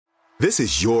This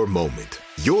is your moment,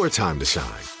 your time to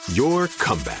shine, your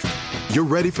comeback. You're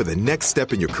ready for the next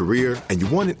step in your career, and you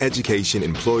want an education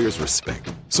employers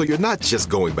respect. So you're not just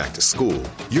going back to school,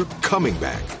 you're coming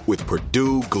back with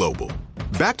Purdue Global.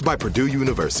 Backed by Purdue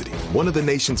University, one of the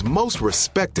nation's most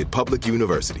respected public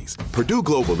universities, Purdue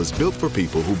Global is built for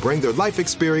people who bring their life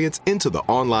experience into the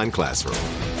online classroom.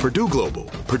 Purdue Global,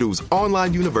 Purdue's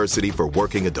online university for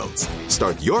working adults.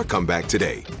 Start your comeback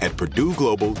today at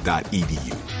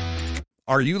purdueglobal.edu.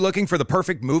 Are you looking for the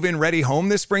perfect move-in ready home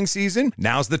this spring season?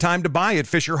 Now's the time to buy at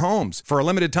Fisher Homes. For a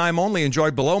limited time only,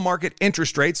 enjoy below-market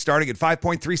interest rates starting at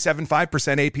 5.375%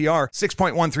 APR,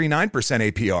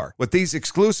 6.139% APR. With these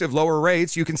exclusive lower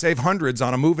rates, you can save hundreds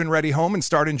on a move-in ready home and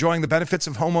start enjoying the benefits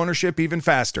of homeownership even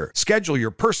faster. Schedule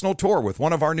your personal tour with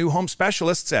one of our new home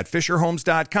specialists at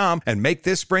FisherHomes.com and make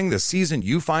this spring the season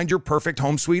you find your perfect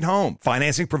home sweet home.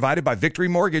 Financing provided by Victory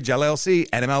Mortgage, LLC,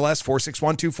 NMLS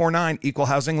 461249, Equal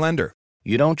Housing Lender.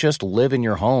 You don't just live in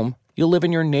your home, you live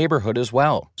in your neighborhood as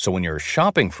well. So when you're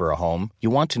shopping for a home,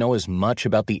 you want to know as much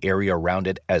about the area around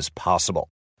it as possible.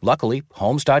 Luckily,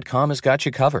 Homes.com has got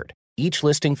you covered. Each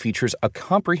listing features a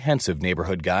comprehensive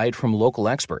neighborhood guide from local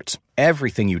experts.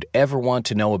 Everything you'd ever want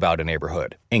to know about a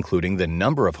neighborhood, including the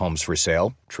number of homes for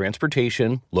sale,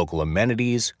 transportation, local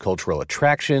amenities, cultural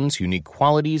attractions, unique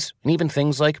qualities, and even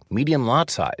things like median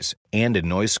lot size and a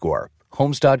noise score.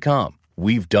 Homes.com.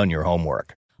 We've done your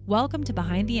homework. Welcome to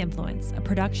Behind the Influence, a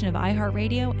production of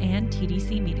iHeartRadio and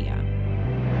TDC Media.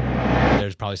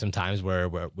 There's probably some times where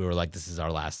we were like, this is our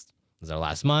last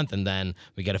month, and then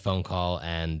we get a phone call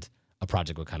and a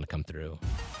project would kind of come through.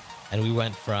 And we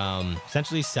went from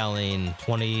essentially selling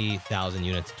 20,000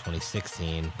 units in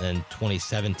 2016. Then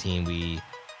 2017, we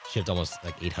shipped almost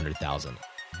like 800,000.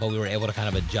 But we were able to kind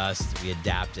of adjust, we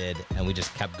adapted, and we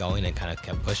just kept going and kind of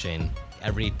kept pushing.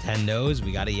 Every 10 no's,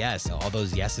 we got a yes. So all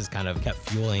those yeses kind of kept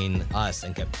fueling us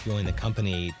and kept fueling the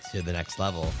company to the next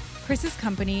level. Chris's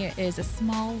company is a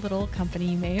small little company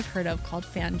you may have heard of called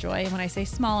FanJoy. When I say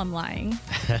small, I'm lying.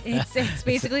 It's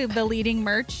basically the leading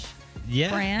merch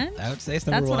brand. I would say it's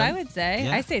number That's one. what I would say.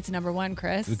 Yeah. I say it's number one,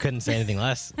 Chris. We couldn't say anything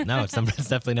less. No, it's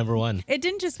definitely number one. It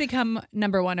didn't just become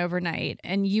number one overnight.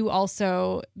 And you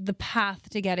also, the path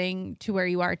to getting to where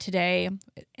you are today,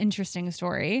 interesting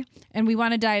story. And we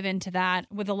want to dive into that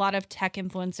with a lot of tech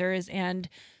influencers and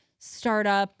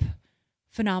startup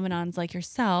phenomenons like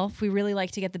yourself. We really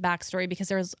like to get the backstory because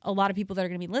there's a lot of people that are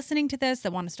going to be listening to this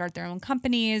that want to start their own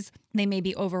companies. They may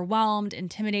be overwhelmed,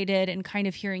 intimidated, and kind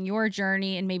of hearing your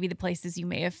journey and maybe the places you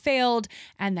may have failed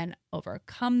and then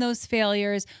overcome those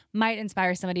failures might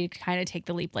inspire somebody to kind of take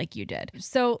the leap like you did.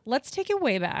 So let's take it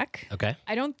way back. Okay.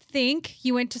 I don't think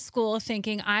you went to school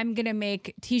thinking I'm going to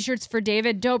make t-shirts for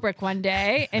David Dobrik one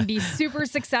day and be super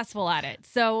successful at it.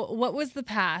 So what was the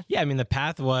path? Yeah, I mean, the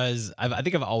path was, I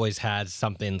think I've always had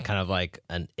something kind of like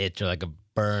an itch or like a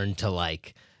burn to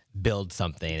like build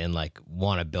something and like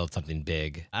want to build something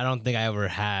big. I don't think I ever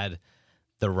had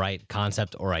the right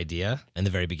concept or idea in the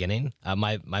very beginning.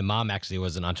 My mom actually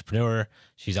was an entrepreneur.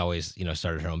 She's always,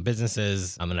 started her own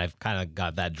businesses. And I've kind of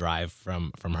got that drive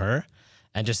from her.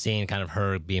 And just seeing kind of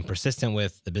her being persistent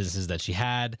with the businesses that she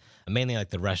had, mainly like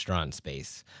the restaurant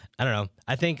space. I don't know.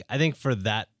 I think for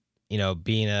that,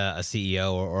 being a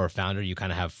CEO or a founder, you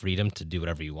kind of have freedom to do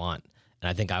whatever you want. And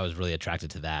I think I was really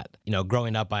attracted to that.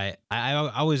 Growing up, I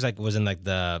always was in like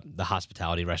the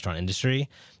hospitality restaurant industry.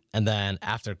 And then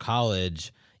after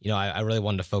college, I really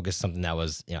wanted to focus something that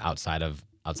was, outside of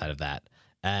that.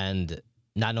 And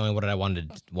not knowing what I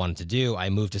wanted to do, I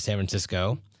moved to San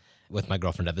Francisco with my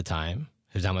girlfriend at the time,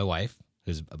 who's now my wife,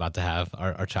 who's about to have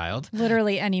our child.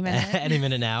 Literally any minute. Any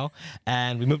minute now.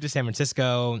 And we moved to San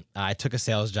Francisco. I took a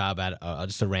sales job at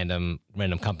just a random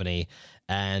company.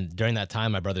 And during that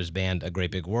time, my brother's band, A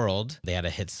Great Big World, they had a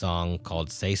hit song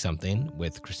called Say Something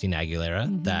with Christina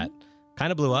Aguilera that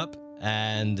kind of blew up.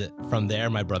 And from there,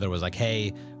 my brother was like,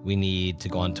 hey, we need to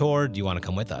go on tour. Do you want to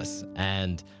come with us?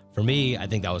 And for me, I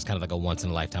think that was kind of like a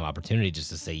once-in-a-lifetime opportunity just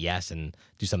to say yes and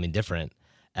do something different.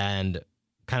 And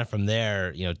kind of from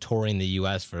there, touring the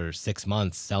U.S. for 6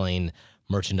 months, selling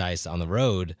merchandise on the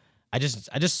road, I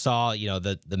just saw,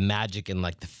 the magic in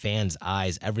like the fans'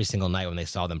 eyes every single night when they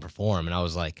saw them perform. And I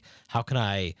was like, how can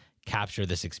I capture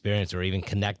this experience or even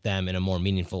connect them in a more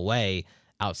meaningful way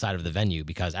outside of the venue?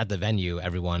 Because at the venue,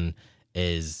 everyone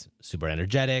is super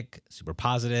energetic, super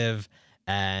positive,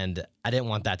 and I didn't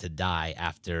want that to die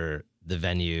after the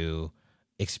venue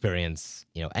experience,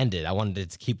 ended. I wanted it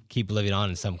to keep living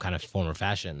on in some kind of form or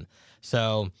fashion.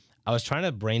 So I was trying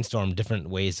to brainstorm different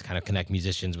ways to kind of connect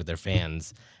musicians with their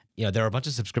fans. there were a bunch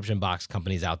of subscription box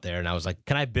companies out there. And I was like,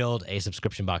 can I build a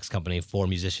subscription box company for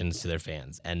musicians to their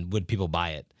fans? And would people buy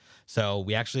it? So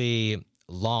we actually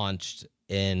launched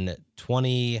in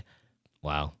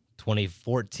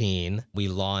 2014. We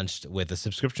launched with a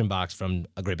subscription box from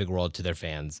A Great Big World to their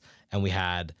fans. And we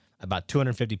had about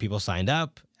 250 people signed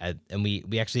up. And we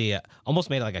actually almost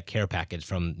made like a care package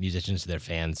from musicians to their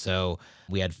fans. So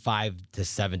we had 5 to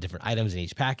 7 different items in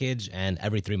each package, and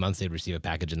every 3 months they'd receive a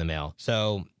package in the mail.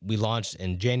 So we launched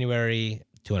in January,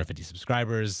 250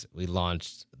 subscribers. We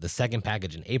launched the second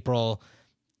package in April,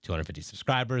 250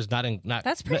 subscribers.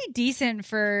 That's pretty decent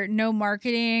for no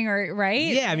marketing, or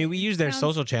right? Yeah, I mean, we use their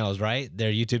social channels, right?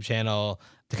 Their YouTube channel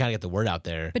to kind of get the word out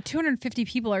there. But 250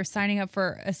 people are signing up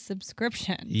for a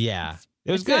subscription. Yeah.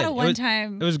 It was it's good. Not a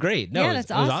one-time. It was great. No, yeah, it was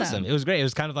awesome. It was great. It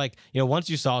was kind of like, once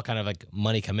you saw kind of like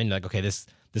money come in, you're like, okay, this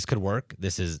could work.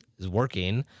 This is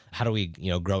working. How do we,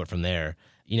 grow it from there?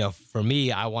 For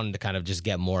me, I wanted to kind of just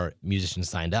get more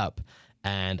musicians signed up.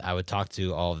 And I would talk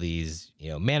to all these,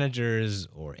 managers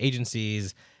or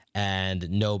agencies, and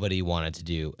nobody wanted to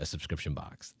do a subscription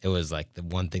box. It was like the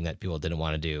one thing that people didn't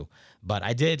want to do. But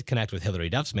I did connect with Hillary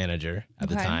Duff's manager at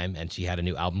the time, and she had a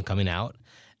new album coming out.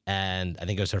 And I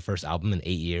think it was her first album in 8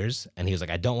 years. And he was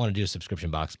like, I don't want to do a subscription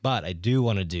box, but I do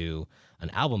want to do an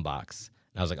album box.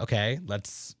 And I was like, okay,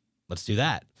 let's do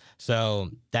that. So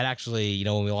that actually,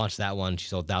 when we launched that one, she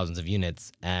sold thousands of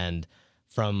units. And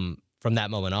from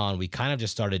that moment on, we kind of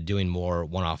just started doing more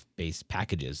one-off based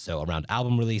packages. So around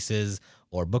album releases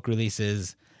or book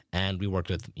releases. And we worked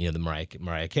with, the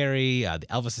Mariah Carey, the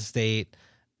Elvis Estate.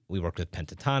 We worked with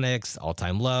Pentatonix, All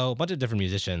Time Low, a bunch of different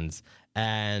musicians.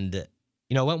 And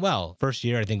it went well. First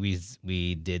year, I think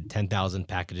we did 10,000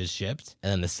 packages shipped.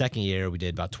 And then the second year, we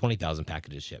did about 20,000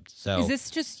 packages shipped. So is this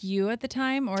just you at the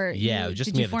time? Or yeah, it was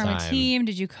just me at the time. Did you form a team?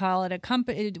 Did you call it a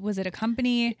company? Was it a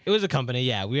company? It was a company,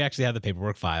 yeah. We actually had the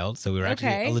paperwork filed. So we were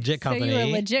actually a legit company. So you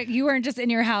were legit. You weren't just in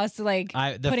your house putting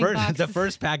boxes. The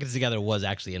first package together was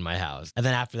actually in my house. And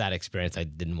then after that experience, I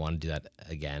didn't want to do that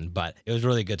again. But it was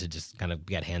really good to just kind of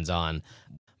get hands-on.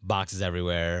 Boxes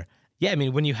everywhere. Yeah, I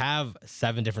mean, when you have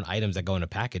 7 different items that go in a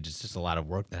package, it's just a lot of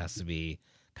work that has to be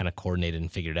kind of coordinated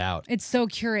and figured out. It's so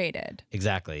curated.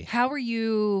 Exactly. How were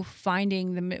you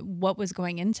finding what was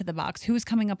going into the box? Who was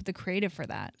coming up with the creative for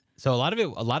that? So a lot of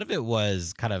it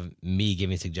was kind of me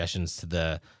giving suggestions to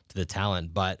the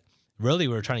talent, but really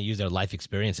we were trying to use their life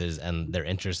experiences and their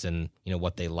interests in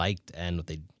what they liked and what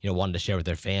they wanted to share with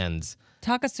their fans.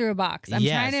 Talk us through a box. I'm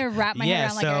trying to wrap my head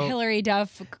around like a Hillary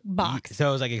Duff box. So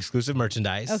it was like exclusive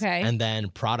merchandise. Okay. And then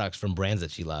products from brands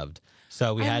that she loved.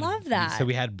 So I love that. So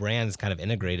we had brands kind of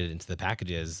integrated into the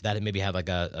packages that maybe had like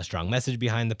a strong message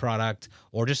behind the product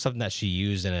or just something that she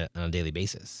used on a daily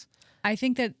basis. I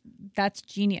think that's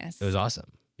genius. It was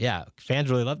awesome. Yeah. Fans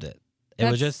really loved it.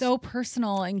 It was just so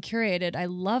personal and curated. I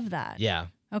love that. Yeah.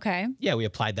 Okay. Yeah, we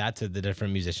applied that to the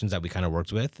different musicians that we kind of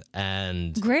worked with,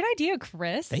 and great idea,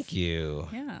 Chris. Thank you.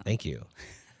 Yeah. Thank you.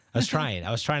 I was trying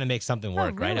to make something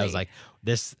work, really? right? I was like,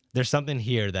 there's something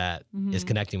here that is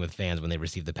connecting with fans when they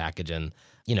receive the package, and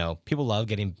people love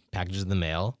getting packages in the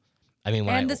mail. I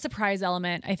mean, the surprise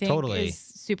element, I think, is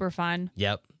super fun.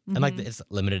 Yep. And like it's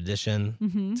limited edition,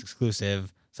 it's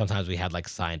exclusive. Sometimes we had like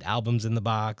signed albums in the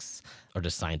box or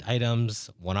just signed items,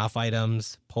 one-off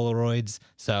items, Polaroids.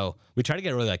 So we try to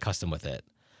get really like custom with it.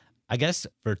 I guess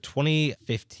for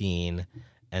 2015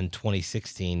 and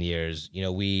 2016 years,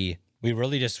 we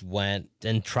really just went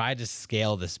and tried to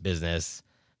scale this business,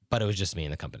 but it was just me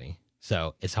and the company.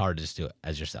 So it's hard to just do it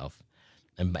as yourself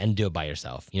and do it by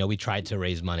yourself. We tried to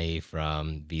raise money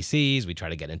from VCs. We tried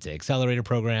to get into accelerator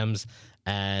programs.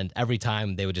 And every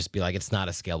time they would just be like, it's not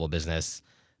a scalable business,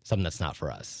 something that's not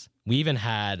for us. We even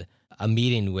had a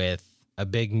meeting with a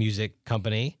big music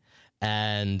company,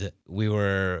 and we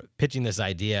were pitching this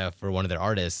idea for one of their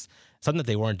artists, something that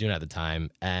they weren't doing at the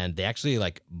time. And they actually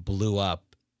like blew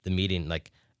up the meeting.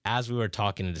 Like as we were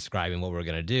talking and describing what we were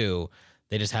going to do,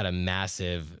 they just had a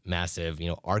massive,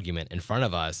 argument in front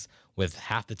of us with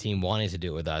half the team wanting to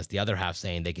do it with us, the other half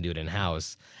saying they can do it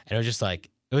in-house. And it was just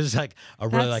like a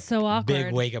really like so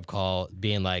big wake up call,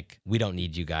 being like, we don't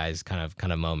need you guys kind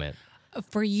of moment.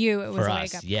 For you, it was for a us,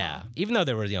 wake up yeah. call. Even though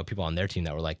there were people on their team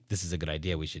that were like, this is a good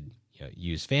idea, we should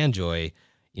use FanJoy.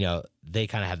 They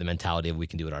kind of had the mentality of we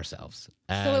can do it ourselves.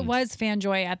 And so it was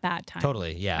FanJoy at that time.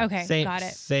 Totally, yeah. Okay, got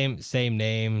it. Same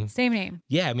name. Same name.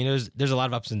 Yeah, I mean, there's a lot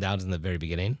of ups and downs in the very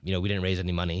beginning. We didn't raise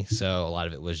any money, so a lot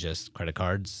of it was just credit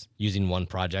cards, using one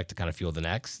project to kind of fuel the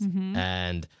next,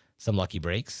 and some lucky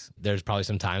breaks. There's probably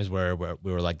some times where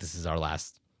we were like, this is our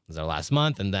last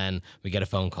month, and then we get a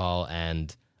phone call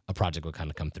and a project would kind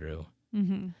of come through.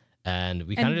 And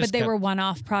we kind of just but they were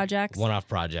one-off projects. One-off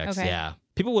projects, Okay. yeah.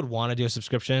 People would want to do a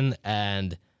subscription,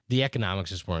 and the economics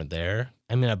just weren't there.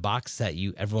 I mean, a box set,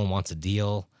 everyone wants a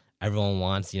deal. Everyone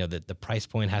wants, the price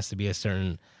point has to be a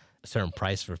certain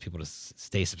price for people to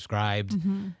stay subscribed.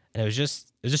 Mm-hmm. And it was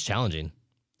just challenging.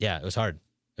 Yeah, it was hard.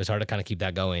 It was hard to kind of keep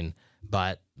that going.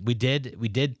 But we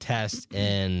did test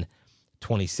in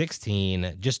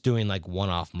 2016 just doing like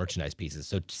one-off merchandise pieces.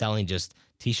 So selling just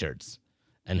t-shirts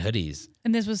and hoodies.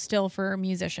 And this was still for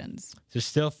musicians. So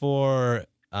still for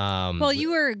Well,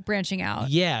 you were branching out.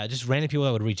 yeah, just random people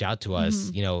that would reach out to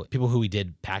us, Mm-hmm. people who we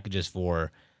did packages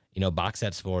for, box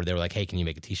sets for, they were like, "Hey, can you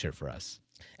make a t-shirt for us?"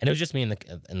 And it was just me in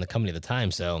the company at the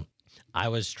time, so I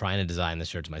was trying to design the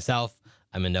shirts myself.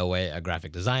 I'm in no way a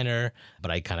graphic designer,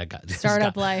 but I kind of got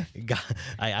Startup life.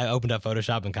 I opened up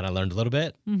Photoshop and kind of learned a little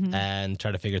bit Mm-hmm. and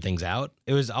tried to figure things out.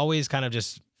 It was always kind of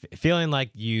just feeling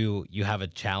like you have a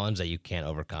challenge that you can't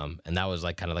overcome, and that was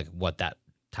like kind of like what that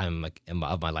time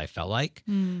of my life felt like.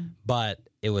 But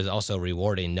it was also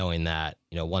rewarding knowing that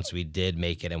once we did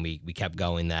make it and we kept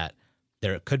going, that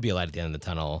there could be a light at the end of the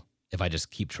tunnel if I just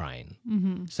keep trying.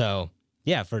 Mm-hmm. So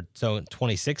yeah, so in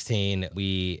 2016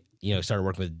 we started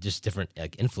working with just different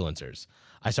like influencers.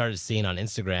 I started seeing on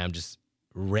Instagram just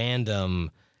random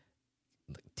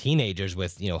teenagers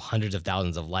with hundreds of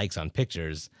thousands of likes on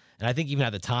pictures, and I think even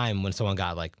at the time when someone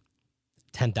got like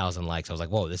 10,000 likes, I was like,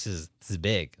 whoa, this is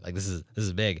big. Like this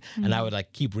is big. And I would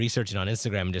like keep researching on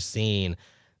Instagram and just seeing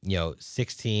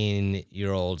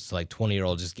 16-year-olds to like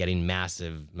 20-year-olds just getting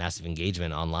massive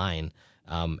engagement online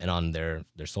and on their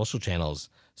social channels.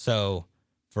 So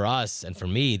for us and for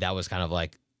me, that was kind of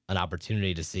like an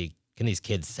opportunity to see, can these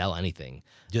kids sell anything?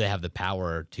 Do they have the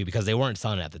power to, because they weren't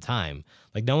selling it at the time.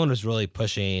 Like no one was really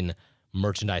pushing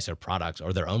merchandise or products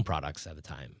or their own products at the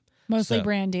time. Mostly So-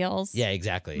 brand deals. Yeah,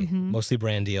 exactly. Mostly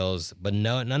brand deals, but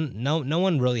no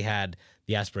one really had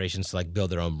the aspirations to like build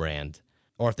their own brand,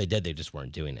 or if they did, they just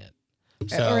weren't doing it.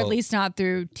 So, Or at least not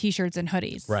through t-shirts and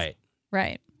hoodies. right.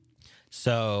 Right.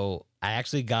 So I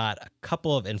actually got a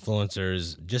couple of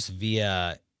influencers just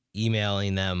via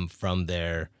emailing them from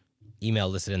their email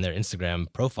listed in their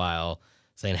Instagram profile,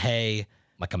 saying, "Hey,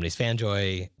 my company's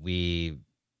Fanjoy. We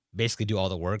basically do all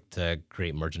the work to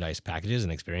create merchandise packages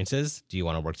and experiences. Do you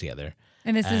want to work together?"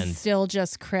 And this And is still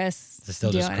just Chris. It's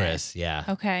still just doing Chris, yeah. it.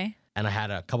 Okay. And I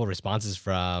had a couple of responses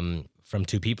from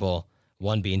two people.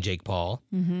 One being Jake Paul.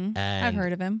 Mm-hmm. And I've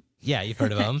heard of him. Yeah, you've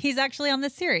heard of him. He's actually on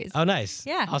this series. Oh, nice.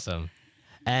 Yeah. Awesome.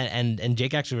 And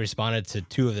Jake actually responded to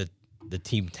two of the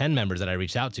Team 10 members that I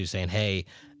reached out to, saying, "Hey,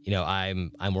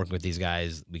 I'm working with these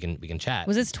guys. We can chat."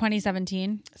 Was this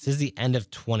 2017? This is the end of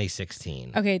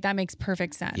 2016. Okay, that makes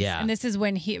perfect sense. Yeah. And this is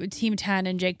when Team 10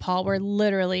 and Jake Paul were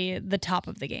literally the top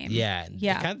of the game. Yeah.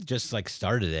 Yeah. They kind of just like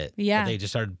started it. Yeah. They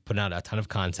just started putting out a ton of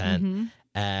content. Mm-hmm.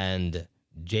 And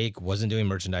Jake wasn't doing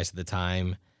merchandise at the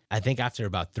time. I think after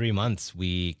about 3 months,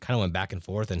 we kind of went back and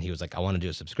forth, and he was like, "I want to do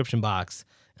a subscription box."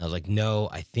 And I was like, "No,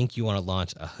 I think you want to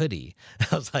launch a hoodie."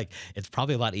 I was like, "It's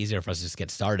probably a lot easier for us to just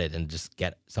get started and just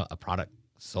get a product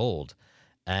sold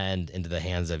and into the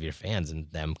hands of your fans and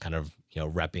them kind of,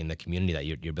 repping the community that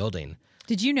you're building."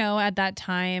 Did you know at that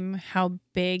time how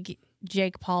big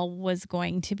Jake Paul was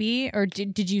going to be? Or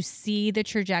did you see the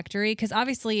trajectory? Because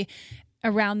obviously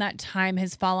around that time,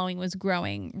 his following was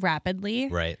growing rapidly.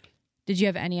 Right. Did you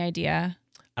have any idea?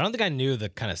 I don't think I knew the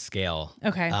kind of scale.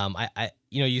 Okay. I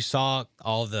you saw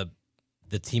all the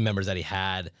team members that he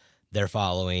had, their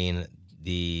following,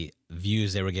 the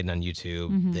views they were getting on YouTube,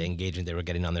 Mm-hmm. the engagement they were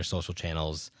getting on their social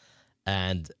channels,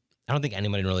 and I don't think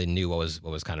anybody really knew what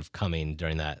was kind of coming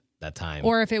during that time.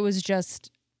 Or if it was just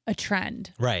a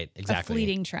trend, right, exactly, a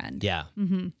fleeting trend. yeah.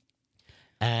 Mm-hmm.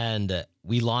 And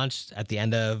we launched at the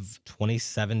end of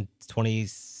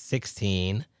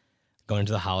 2016, going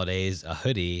into the holidays, a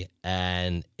hoodie,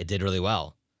 and it did really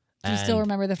well. Do you still And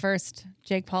remember the first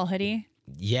Jake Paul hoodie?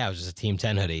 Yeah, it was just a Team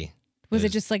 10 hoodie. Was it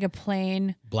just like a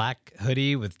plain? Black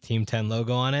hoodie with Team 10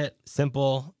 logo on it.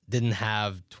 Simple. Didn't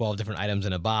have 12 different items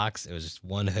in a box. It was just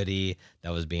one hoodie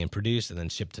that was being produced and then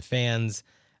shipped to fans.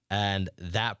 And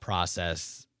that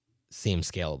process seemed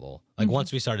scalable. Like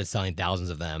once we started selling thousands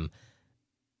of them,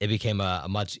 it became a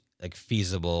much like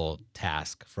feasible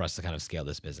task for us to kind of scale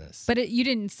this business. But you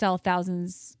didn't sell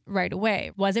thousands right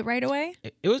away. Was it right away?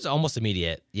 It was almost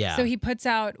immediate. Yeah. So he puts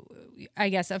out, I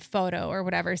guess, a photo or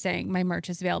whatever saying my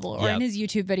merch is available. Or Yep. in his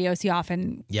YouTube videos, he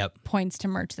often Yep. points to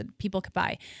merch that people could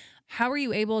buy. How are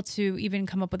you able to even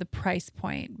come up with a price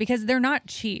point? Because they're not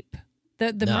cheap.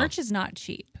 The No. merch is not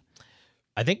cheap.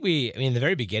 I think in the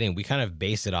very beginning, we kind of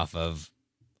based it off of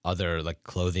other like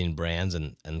clothing brands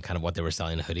and kind of what they were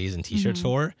selling hoodies and t-shirts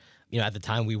for. At the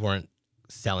time we weren't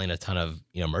selling a ton of,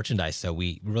 merchandise. So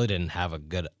we really didn't have a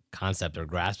good concept or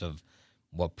grasp of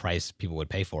what price people would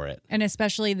pay for it. And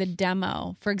especially the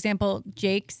demo. For example,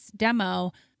 Jake's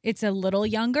demo, it's a little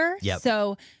younger. Yep.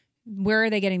 So where are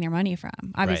they getting their money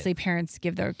from? Obviously, Right. Parents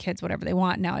give their kids whatever they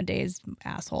want nowadays,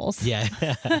 assholes. Yeah.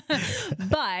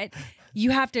 But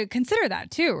you have to consider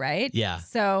that too, right? Yeah.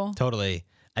 So Totally.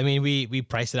 I mean, we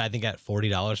priced it, I think, at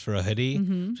 $40 for a hoodie,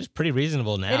 which is pretty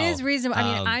reasonable now. it is reasonable.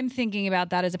 I mean, I'm thinking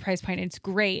about that as a price point. It's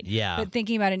great. Yeah. But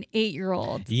thinking about an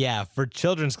 8-year-old. Yeah, for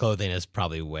children's clothing is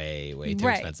probably way too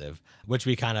Right. expensive, which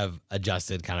we kind of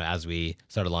adjusted kind of as we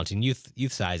started launching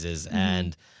youth sizes.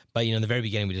 But in the very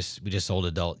beginning, we just sold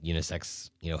adult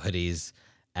unisex hoodies,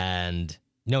 and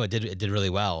it did really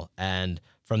well. And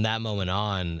from that moment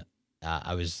on,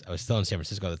 I was still in San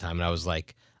Francisco at the time, and I was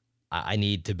like, I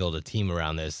need to build a team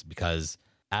around this, because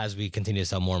as we continue to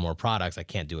sell more and more products, I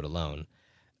can't do it alone.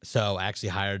 So I actually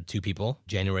hired 2 people,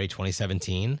 January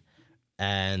 2017,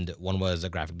 and one was a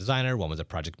graphic designer, one was a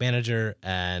project manager,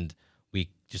 and we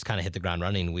just kind of hit the ground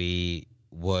running. We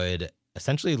would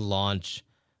essentially launch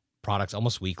products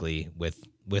almost weekly with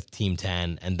Team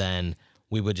 10, and then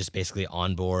we would just basically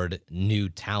onboard new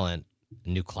talent,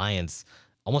 new clients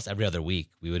almost every other week.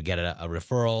 We would get a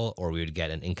referral, or we would get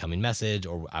an incoming message,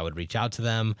 or I would reach out to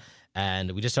them.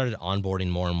 And we just started onboarding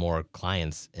more and more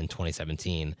clients in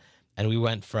 2017. And we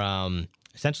went from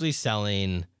essentially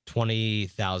selling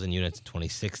 20,000 units in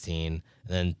 2016. And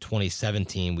then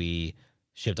 2017, we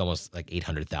shipped almost like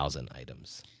 800,000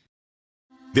 items.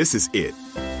 This is it.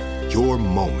 Your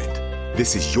moment.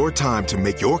 This is your time to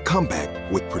make your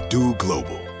comeback with Purdue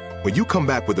Global. When you come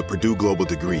back with a Purdue Global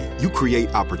degree, you create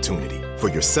opportunity for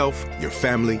yourself, your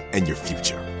family, and your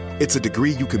future. It's a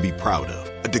degree you can be proud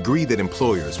of, a degree that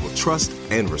employers will trust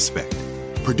and respect.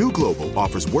 Purdue Global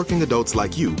offers working adults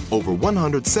like you over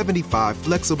 175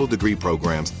 flexible degree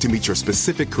programs to meet your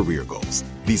specific career goals.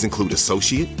 These include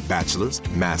associate, bachelor's,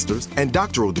 master's, and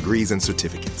doctoral degrees and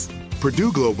certificates.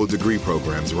 Purdue Global degree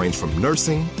programs range from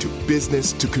nursing to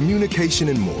business to communication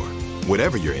and more.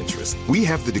 Whatever your interest, we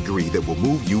have the degree that will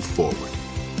move you forward.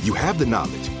 You have the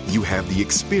knowledge, you have the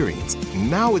experience.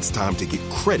 Now it's time to get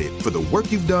credit for the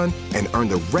work you've done and earn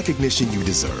the recognition you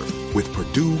deserve with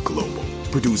Purdue Global,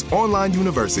 Purdue's online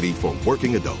university for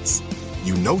working adults.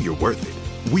 You know you're worth it.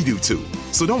 We do too.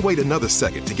 So don't wait another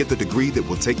second to get the degree that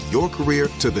will take your career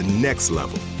to the next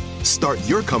level. Start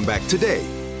your comeback today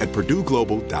at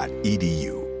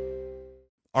purdueglobal.edu.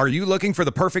 Are you looking for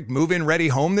the perfect move-in ready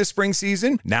home this spring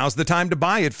season? Now's the time to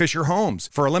buy at Fisher Homes.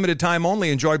 For a limited time only,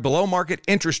 enjoy below-market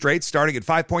interest rates starting at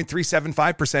 5.375%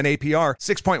 APR,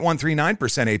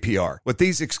 6.139% APR. With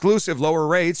these exclusive lower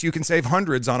rates, you can save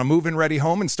hundreds on a move-in ready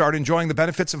home and start enjoying the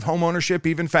benefits of home ownership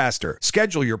even faster.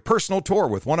 Schedule your personal tour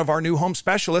with one of our new home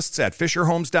specialists at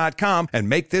FisherHomes.com and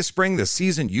make this spring the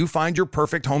season you find your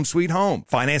perfect home sweet home.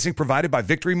 Financing provided by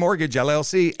Victory Mortgage,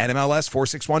 LLC, NMLS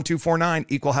 461249,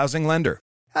 Equal Housing Lender.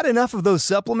 Had enough of those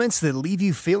supplements that leave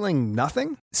you feeling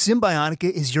nothing? Symbiotica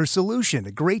is your solution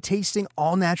to great-tasting,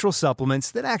 all-natural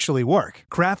supplements that actually work.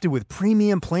 Crafted with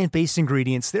premium plant-based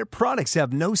ingredients, their products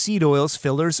have no seed oils,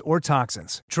 fillers, or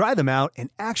toxins. Try them out and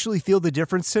actually feel the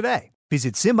difference today.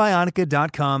 Visit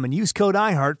Symbiotica.com and use code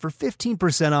IHEART for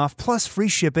 15% off plus free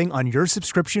shipping on your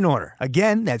subscription order.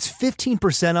 Again, that's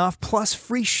 15% off plus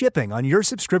free shipping on your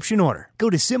subscription order. Go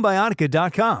to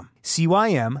Symbiotica.com,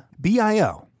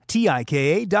 CYMBIOTIKA.com.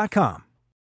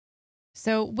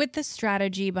 So with the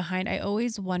strategy behind, I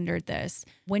always wondered this.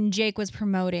 When Jake was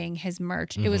promoting his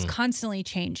merch, it was constantly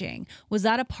changing. Was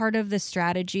that a part of the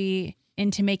strategy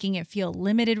into making it feel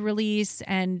limited release?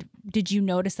 And did you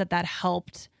notice that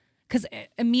helped? Because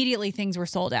immediately things were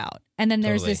sold out. And then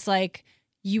there's this like,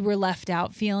 you were left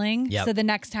out feeling. Yep. So the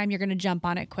next time you're going to jump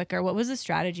on it quicker. What was the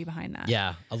strategy behind that?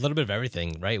 Yeah, a little bit of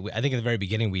everything, right? I think at the very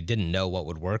beginning, we didn't know what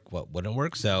would work, what wouldn't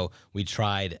work. So we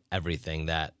tried everything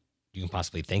that you can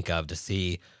possibly think of to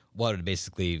see what would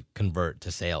basically convert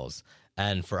to sales.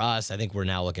 And for us, I think we're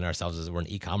now looking at ourselves as we're an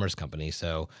e-commerce company.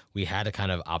 So we had to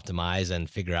kind of optimize and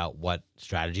figure out what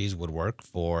strategies would work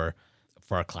for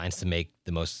our clients to make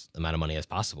the most amount of money as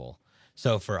possible.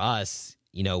 So for us,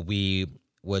 we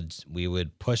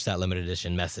would push that limited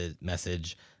edition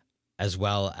message as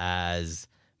well as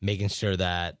making sure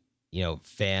that,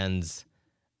 fans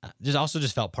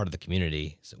just felt part of the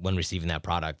community when receiving that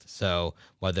product. So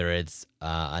whether it's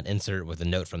an insert with a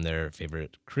note from their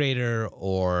favorite creator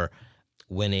or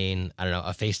winning,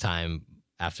 a FaceTime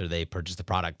after they purchased the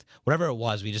product, whatever it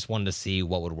was, we just wanted to see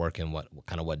what would work and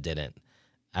what didn't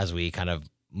as we kind of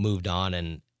moved on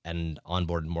and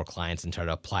onboarded more clients and tried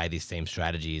to apply these same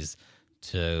strategies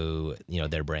to,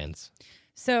 their brands.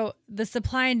 So the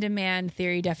supply and demand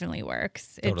theory definitely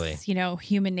works. Totally. It's,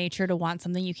 human nature to want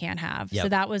something you can't have. Yep. So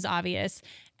that was obvious.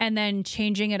 And then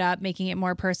changing it up, making it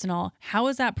more personal. How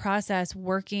was that process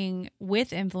working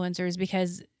with influencers?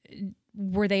 Because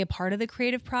were they a part of the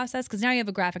creative process? Because now you have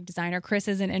a graphic designer. Chris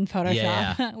isn't in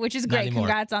Photoshop, which is Not great. anymore.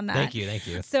 Congrats on that. Thank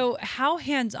you. So how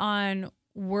hands-on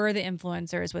were the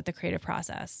influencers with the creative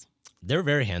process? They're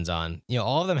very hands-on.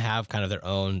 All of them have kind of their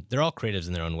own, they're all creatives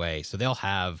in their own way. So they'll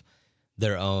have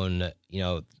their own,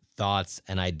 thoughts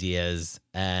and ideas.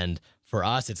 And for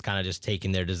us, it's kind of just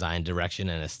taking their design direction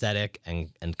and aesthetic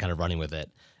and kind of running with it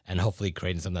and hopefully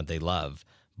creating something that they love.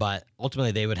 But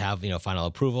ultimately they would have, final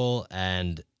approval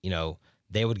and,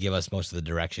 they would give us most of the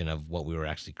direction of what we were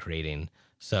actually creating.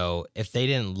 So if they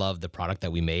didn't love the product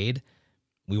that we made,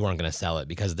 we weren't going to sell it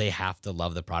because they have to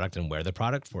love the product and wear the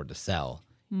product for it to sell.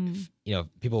 If,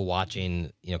 people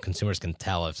watching, consumers can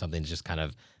tell if something's just kind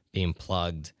of being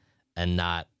plugged and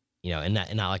not, in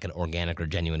not like an organic or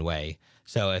genuine way.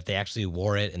 So if they actually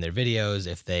wore it in their videos,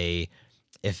 if they,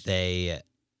 I forgot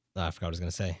what I was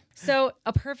going to say. So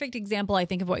a perfect example, I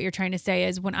think, of what you're trying to say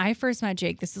is when I first met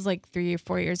Jake, this is like 3 or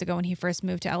 4 years ago when he first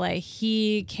moved to LA,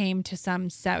 he came to some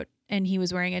set and he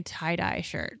was wearing a tie-dye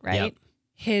shirt, right? Yep.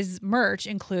 His merch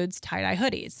includes tie-dye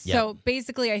hoodies. Yep. So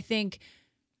basically, I think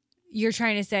you're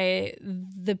trying to say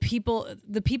the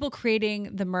people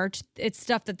creating the merch, it's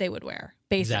stuff that they would wear,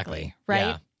 basically, Exactly. right?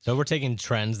 Yeah. So we're taking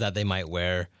trends that they might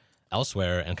wear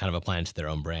elsewhere and kind of applying to their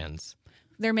own brands.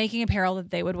 They're making apparel that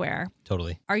they would wear.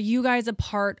 Totally. Are you guys a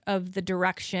part of the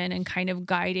direction and kind of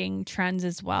guiding trends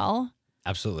as well?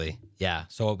 Absolutely. Yeah.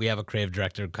 So we have a creative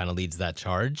director who kind of leads that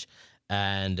charge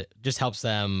and just helps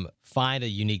them find a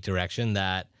unique direction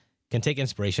that can take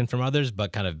inspiration from others,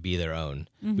 but kind of be their own.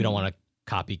 We don't want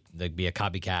to be a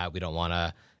copycat. We don't want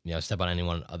to, step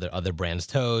on other brands'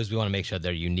 toes. We want to make sure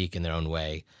they're unique in their own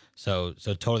way. So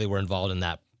totally we're involved in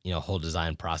that, whole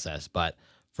design process. But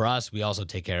for us, we also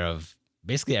take care of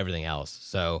basically everything else.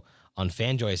 So on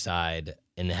FanJoy's side,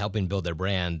 in helping build their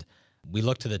brand, we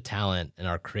look to the talent and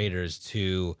our creators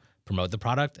to promote the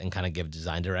product and kind of give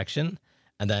design direction.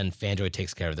 And then FanJoy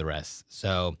takes care of the rest.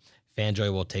 So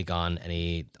FanJoy will take on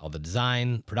all the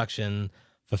design, production,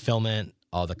 fulfillment,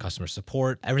 all the customer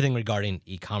support, everything regarding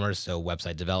e-commerce. So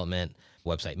website development,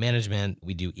 website management.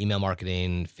 We do email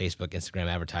marketing, Facebook, Instagram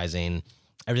advertising.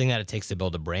 Everything that it takes to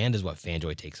build a brand is what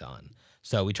FanJoy takes on.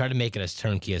 So we try to make it as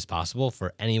turnkey as possible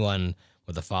for anyone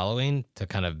with a following to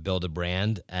kind of build a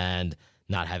brand and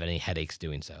not have any headaches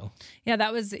doing so.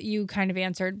 Yeah, you kind of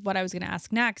answered what I was going to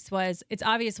ask next was it's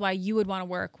obvious why you would want to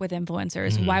work with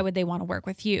influencers. Why would they want to work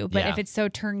with you? But if it's so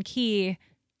turnkey,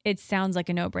 it sounds like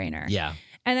a no-brainer. Yeah.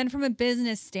 And then from a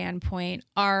business standpoint,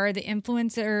 are the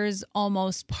influencers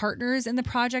almost partners in the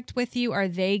project with you? Are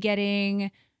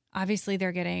they obviously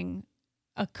they're getting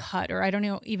a cut, or I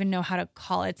don't even know how to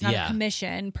call it. It's not a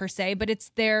commission per se, but it's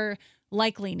their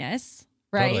likeliness,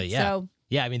 right? Totally, yeah. So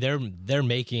yeah, I mean, they're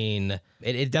making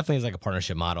it definitely is like a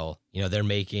partnership model. They're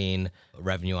making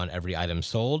revenue on every item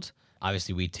sold.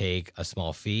 Obviously, we take a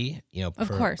small fee,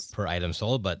 per item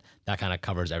sold, but that kind of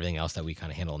covers everything else that we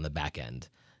kind of handle in the back end.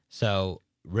 So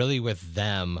really with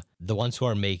them, the ones who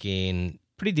are making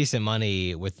pretty decent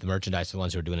money with the merchandise are the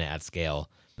ones who are doing it at scale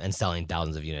and selling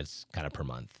thousands of units kind of per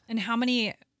month. And how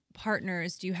many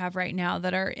partners do you have right now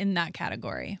that are in that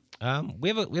category? We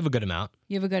have a good amount.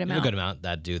 You have a good amount? We have a good amount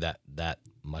that do that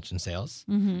much in sales.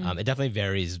 Mm-hmm. It definitely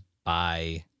varies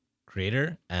by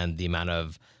creator and the amount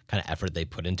of kind of effort they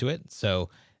put into it. So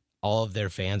all of their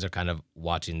fans are kind of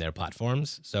watching their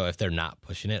platforms. So if they're not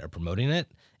pushing it or promoting it,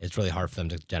 it's really hard for them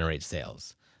to generate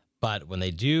sales. But when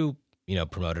they do,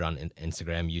 promote it on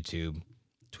Instagram, YouTube,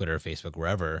 Twitter, Facebook,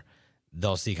 wherever,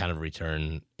 they'll see kind of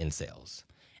return in sales.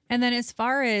 And then as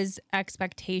far as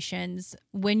expectations,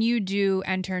 when you do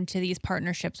enter into these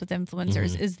partnerships with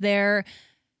influencers, is there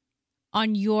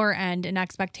on your end an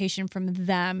expectation from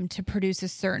them to produce a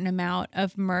certain amount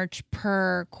of merch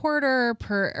per quarter,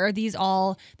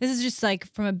 this is just like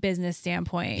from a business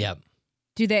standpoint. Yep.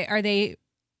 Are they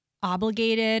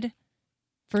obligated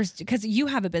first? Because you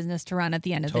have a business to run at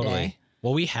the end of the day.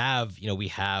 Well, we have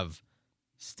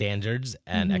standards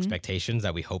and expectations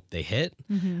that we hope they hit.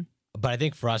 But I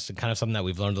think for us, kind of something that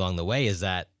we've learned along the way is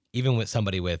that even with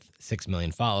somebody with 6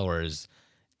 million followers,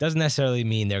 doesn't necessarily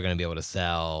mean they're going to be able to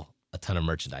sell a ton of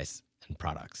merchandise and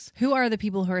products. Who are the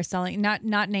people who are selling?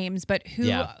 Not names, but who?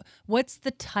 Yeah. What's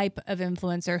the type of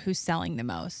influencer who's selling the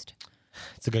most?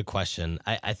 It's a good question.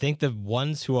 I think the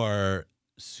ones who are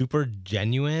super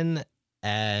genuine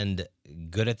and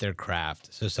good at their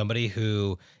craft. So somebody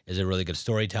who is a really good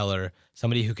storyteller,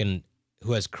 somebody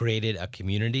who has created a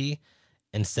community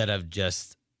instead of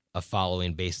just a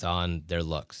following based on their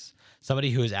looks.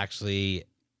 Somebody who is actually,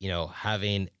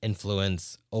 having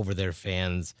influence over their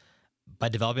fans by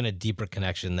developing a deeper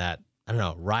connection that, I don't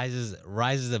know,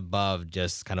 rises above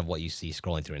just kind of what you see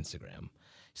scrolling through Instagram.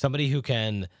 Somebody who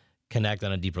can connect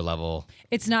on a deeper level.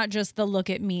 It's not just the look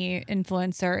at me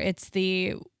influencer. It's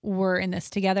the we're in this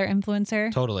together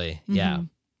influencer. Totally. Yeah.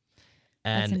 That's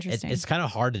And interesting. it's kind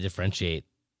of hard to differentiate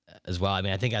as well. I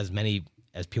mean, I think as many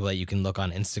as people that you can look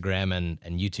on Instagram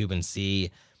and YouTube and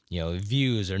see,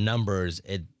 views or numbers,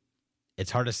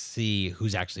 it's hard to see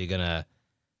who's actually going to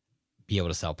be able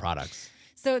to sell products.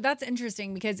 So that's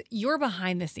interesting because you're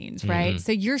behind the scenes, right?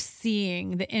 So you're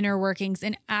seeing the inner workings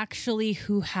and actually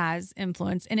who has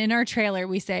influence. And in our trailer,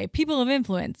 we say people of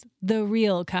influence, the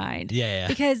real kind. Yeah.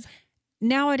 Because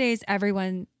nowadays,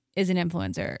 everyone is an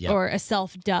influencer or a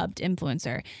self-dubbed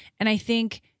influencer. And I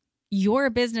think your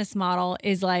business model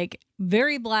is like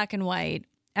very black and white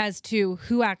as to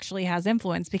who actually has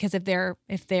influence, because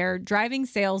if they're driving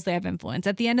sales, they have influence.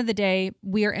 At the end of the day,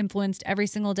 we are influenced every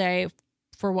single day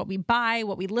for what we buy,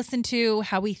 what we listen to,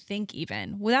 how we think,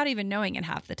 even without even knowing it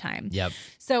half the time. Yep.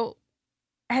 So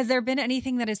has there been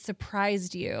anything that has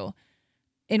surprised you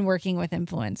in working with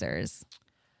influencers,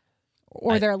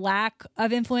 or their lack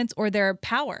of influence or their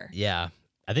power? Yeah.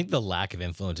 I think the lack of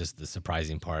influence is the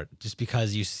surprising part, just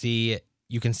because you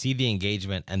can see the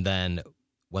engagement, and then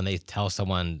when they tell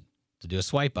someone to do a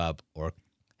swipe up or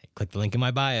click the link in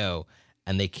my bio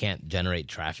and they can't generate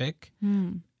traffic,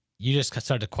 you just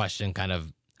start to question kind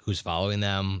of who's following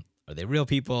them. Are they real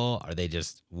people? Are they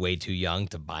just way too young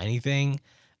to buy anything?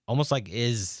 Almost like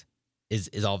is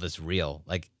all this real?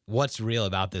 Like, what's real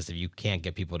about this if you can't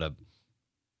get people to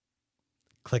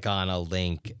click on a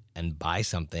link and buy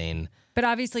something? But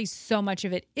obviously so much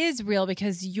of it is real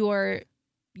because your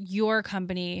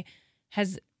company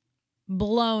has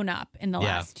blown up in the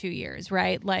last 2 years,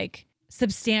 right? Like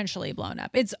substantially blown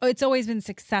up. It's always been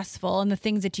successful in the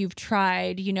things that you've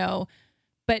tried,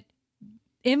 but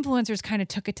influencers kind of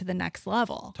took it to the next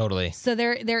level. Totally. So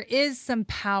there is some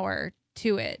power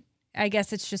to it. I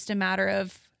guess it's just a matter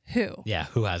of who. Yeah,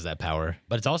 who has that power.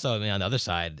 But it's also, on the other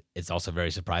side, it's also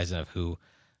very surprising of who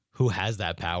has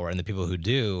that power, and the people who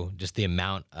do, just the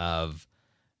amount of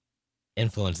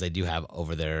influence they do have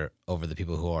over the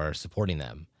people who are supporting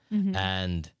them.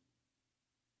 And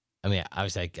I mean,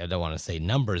 obviously, I don't want to say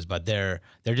numbers, but they're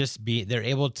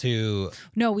able to.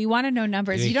 No, we want to know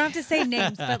numbers. You don't have to say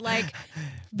names, but like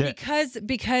because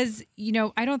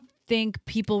I don't think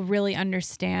people really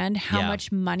understand how much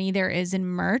money there is in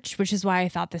merch, which is why I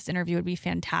thought this interview would be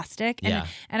fantastic. And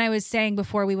I was saying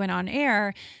before we went on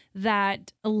air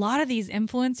that a lot of these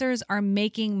influencers are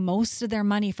making most of their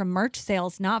money from merch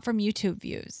sales, not from YouTube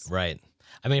views. Right.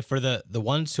 I mean, for the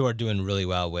ones who are doing really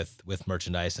well with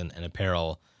merchandise and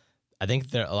apparel, I think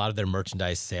a lot of their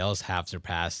merchandise sales have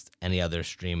surpassed any other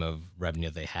stream of revenue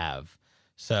they have.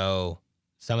 So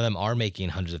some of them are making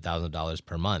hundreds of thousands of dollars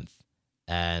per month.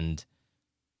 And,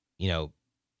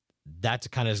 that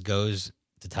kind of goes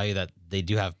to tell you that they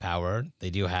do have power. They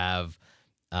do have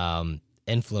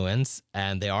influence,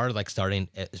 and they are like starting,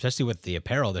 especially with the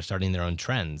apparel, they're starting their own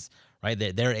trends, right?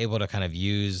 They're able to kind of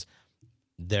use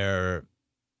they're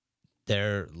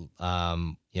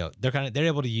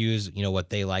able to use what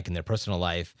they like in their personal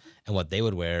life and what they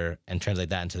would wear and translate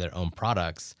that into their own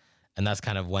products. And that's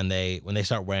kind of when they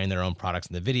start wearing their own products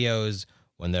in the videos,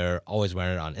 when they're always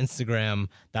wearing it on Instagram.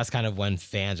 That's kind of when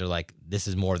fans are like, this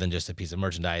is more than just a piece of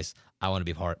merchandise. I want to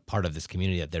be part of this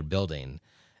community that they're building.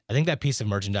 I think that piece of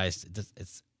merchandise,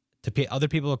 it's to other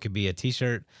people it could be a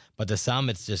t-shirt, but to some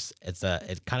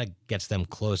it kind of gets them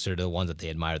closer to the ones that they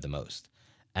admire the most.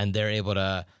 And they're able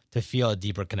to feel a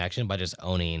deeper connection by just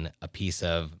owning a piece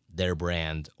of their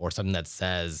brand or something that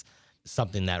says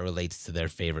something that relates to their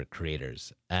favorite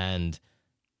creators. And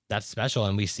that's special.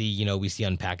 And we see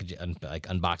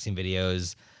unboxing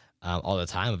videos all the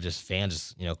time of just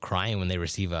fans, crying when they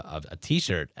receive a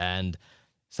t-shirt. And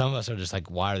some of us are just like,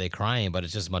 why are they crying? But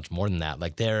it's just much more than that.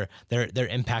 Like they're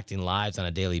impacting lives on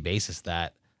a daily basis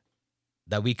that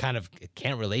we kind of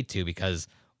can't relate to because,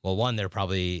 well, one, they're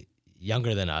probably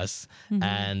younger than us,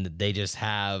 and they just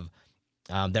have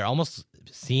they're almost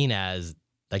seen as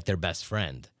like their best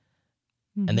friend.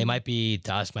 And they might be,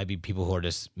 to us, might be people who are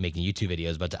just making YouTube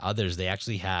videos, but to others they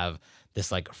actually have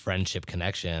this like friendship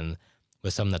connection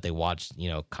with someone that they watch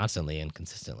constantly and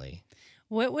consistently.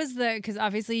 What was because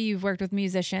obviously you've worked with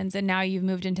musicians and now you've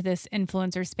moved into this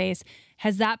influencer space.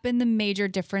 Has that been the major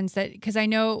difference? That because I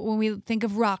know when we think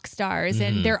of rock stars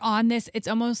and they're on this, it's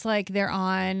almost like they're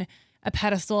on a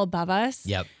pedestal above us.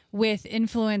 Yep. with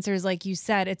influencers, like you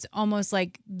said, it's almost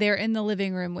like they're in the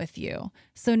living room with you.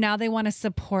 So now they want to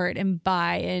support and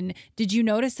buy. And did you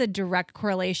notice a direct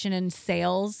correlation in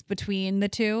sales between the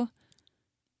two?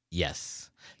 Yes.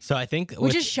 So I think...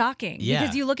 Which is shocking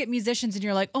because you look at musicians and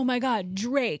you're like, oh my God,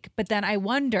 Drake. But then I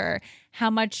wonder how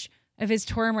much of his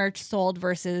tour merch sold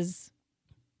versus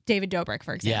David Dobrik,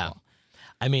 for example. Yeah.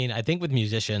 I mean, I think with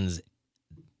musicians,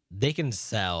 they can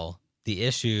sell. The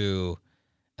issue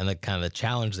and the kind of the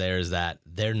challenge there is that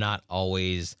they're not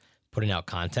always putting out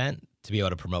content to be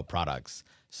able to promote products.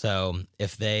 So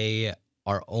if they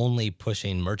are only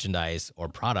pushing merchandise or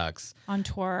products on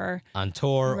tour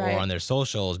right. or on their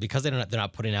socials, because they're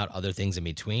not putting out other things in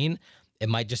between, it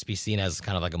might just be seen as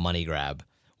kind of like a money grab.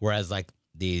 Whereas like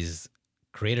these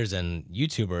creators and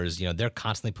YouTubers, you know, they're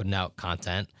constantly putting out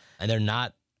content and they're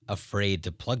not afraid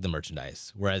to plug the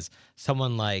merchandise. Whereas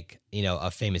someone like, you know,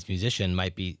 a famous musician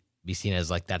might be seen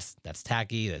as like, that's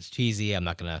tacky, that's cheesy, I'm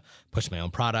not going to push my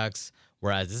own products.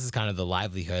 Whereas this is kind of the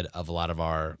livelihood of a lot of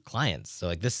our clients. So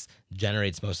like this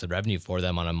generates most of the revenue for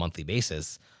them on a monthly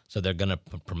basis. So they're going to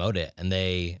promote it and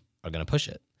they are going to push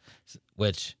it,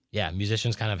 which, yeah,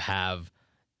 musicians kind of have,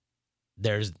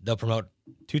 they'll promote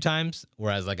 2 times,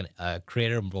 whereas like a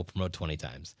creator will promote 20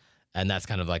 times. And that's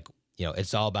kind of like, you know,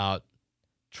 it's all about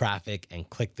traffic and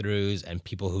click-throughs and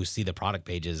people who see the product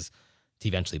pages to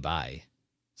eventually buy.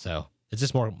 So it's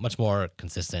just much more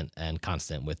consistent and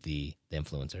constant with the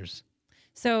influencers.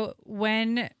 So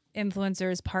when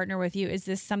influencers partner with you, is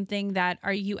this something that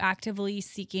are you actively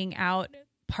seeking out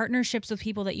partnerships with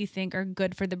people that you think are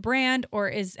good for the brand, or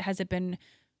has it been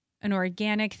an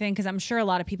organic thing? Because I'm sure a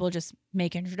lot of people just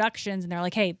make introductions and they're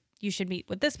like, hey, you should meet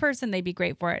with this person. They'd be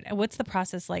great for it. And what's the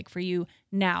process like for you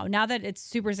now that it's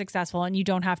super successful and you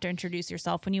don't have to introduce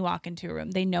yourself when you walk into a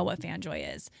room? They know what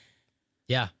FanJoy is.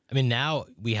 Yeah. I mean, now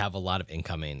we have a lot of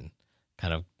incoming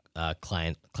kind of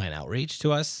client outreach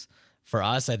to us. For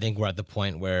us, I think we're at the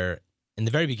point where in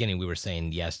the very beginning, we were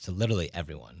saying yes to literally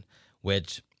everyone,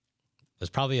 which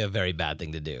was probably a very bad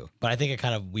thing to do. But I think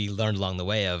we learned along the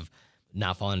way of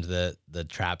not falling into the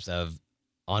traps of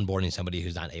onboarding somebody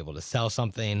who's not able to sell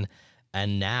something.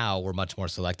 And now we're much more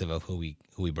selective of who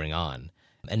we bring on,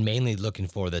 and mainly looking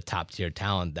for the top tier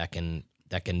talent that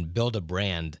can build a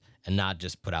brand and not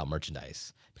just put out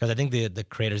merchandise. Because I think the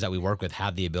creators that we work with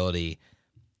have the ability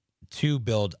to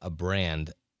build a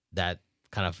brand that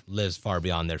kind of lives far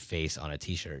beyond their face on a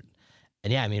t-shirt.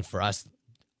 And yeah, I mean, for us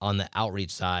on the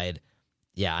outreach side,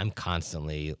 yeah, I'm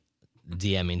constantly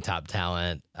DMing top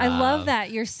talent. I love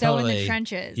that. You're so totally, in the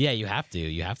trenches. Yeah, you have to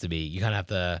be. You kind of have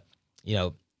to, you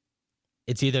know,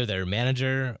 it's either their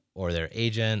manager or their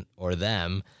agent or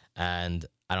them. And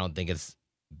I don't think it's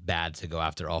bad to go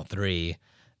after all 3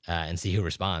 and see who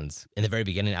responds. In the very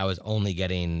beginning, I was only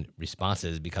getting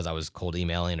responses because I was cold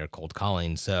emailing or cold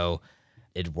calling. So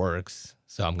it works.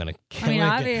 So I'm gonna continue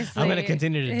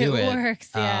to do it. It works,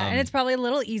 yeah. And it's probably a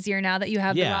little easier now that you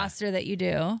have the roster that you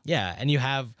do. Yeah, and we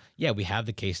have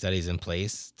the case studies in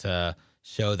place to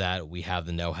show that we have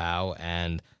the know-how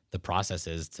and the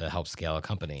processes to help scale a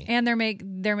company. And they're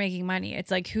making money. It's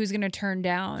like, who's gonna turn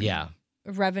down a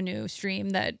revenue stream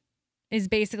that is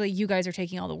basically you guys are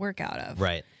taking all the work out of?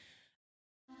 Right.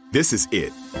 This is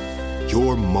it.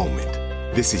 Your moment.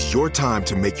 This is your time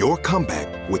to make your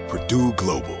comeback with Purdue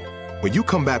Global. When you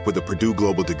come back with a Purdue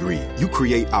Global degree, you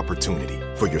create opportunity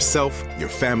for yourself, your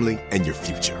family, and your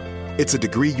future. It's a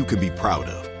degree you can be proud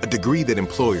of, a degree that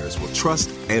employers will trust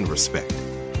and respect.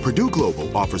 Purdue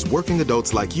Global offers working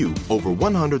adults like you over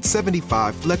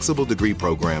 175 flexible degree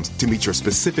programs to meet your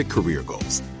specific career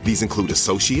goals. These include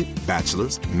associate,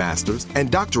 bachelor's, master's,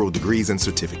 and doctoral degrees and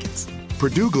certificates.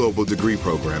 Purdue Global degree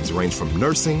programs range from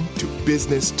nursing to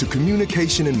business to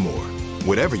communication and more.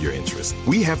 Whatever your interest,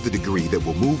 we have the degree that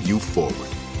will move you forward.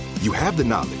 You have the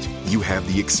knowledge, you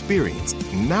have the experience.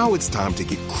 Now it's time to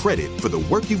get credit for the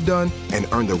work you've done and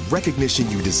earn the recognition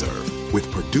you deserve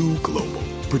with Purdue Global,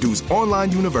 Purdue's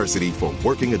online university for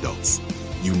working adults.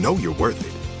 You know you're worth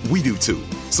it. We do too.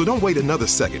 So don't wait another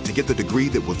second to get the degree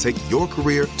that will take your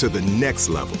career to the next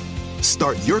level.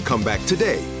 Start your comeback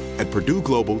today at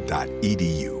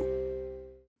purdueglobal.edu.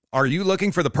 Are you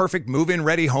looking for the perfect move-in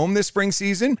ready home this spring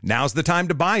season? Now's the time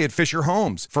to buy at Fisher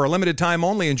Homes. For a limited time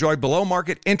only, enjoy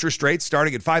below-market interest rates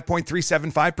starting at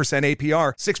 5.375%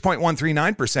 APR,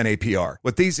 6.139% APR.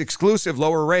 With these exclusive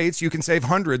lower rates, you can save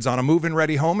hundreds on a move-in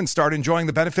ready home and start enjoying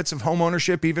the benefits of home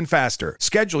ownership even faster.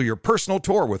 Schedule your personal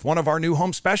tour with one of our new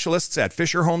home specialists at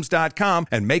FisherHomes.com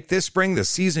and make this spring the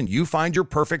season you find your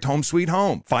perfect home sweet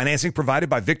home. Financing provided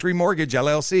by Victory Mortgage,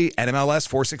 LLC, NMLS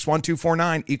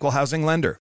 461249, Equal Housing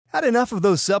Lender. Had enough of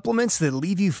those supplements that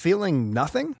leave you feeling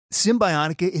nothing?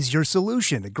 Symbiotica is your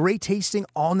solution to great-tasting,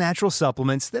 all-natural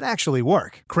supplements that actually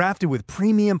work. Crafted with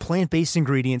premium plant-based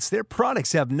ingredients, their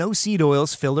products have no seed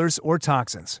oils, fillers, or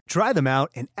toxins. Try them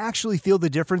out and actually feel the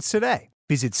difference today.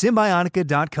 Visit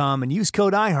Symbiotica.com and use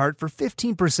code IHEART for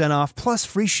 15% off plus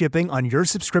free shipping on your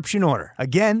subscription order.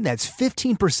 Again, that's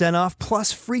 15% off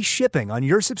plus free shipping on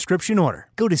your subscription order.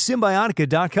 Go to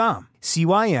Symbiotica.com,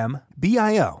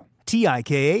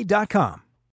 CYMBIOTIKA.com.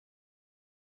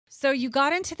 So you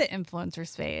got into the influencer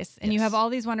space and you have all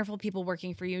these wonderful people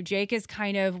working for you. Jake is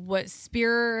kind of what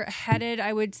spearheaded,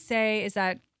 I would say. Is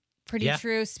that pretty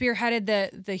true?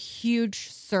 Spearheaded the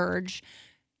huge surge.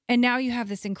 And now you have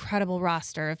this incredible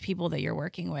roster of people that you're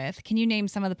working with. Can you name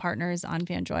some of the partners on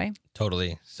FanJoy?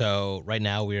 Totally. So right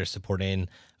now we are supporting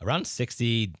around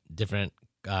 60 different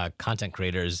content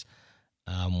creators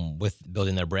with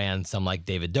building their brand. Some like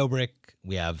David Dobrik.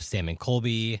 We have Sam and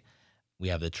Colby. We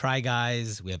have the Try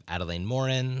Guys. We have Adeline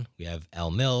Morin. We have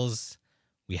Elle Mills.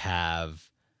 We have,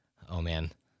 oh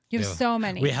man. You have so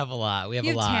many. We have a lot. We have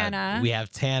a lot. Tana. We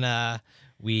have Tana.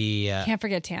 We can't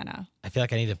forget Tana. I feel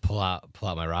like I need to pull out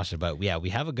my roster, but we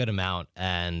have a good amount,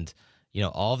 and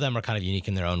all of them are kind of unique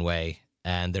in their own way,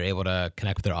 and they're able to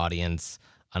connect with their audience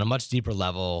on a much deeper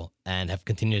level, and have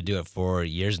continued to do it for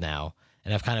years now,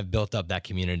 and have kind of built up that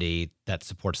community that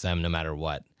supports them no matter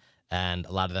what. And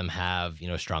a lot of them have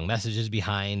strong messages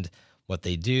behind what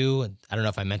they do. I don't know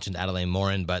if I mentioned Adeline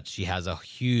Morin, but she has a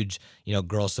huge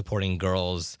girls supporting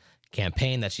girls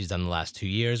campaign that she's done the last 2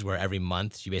 years, where every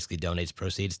month she basically donates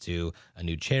proceeds to a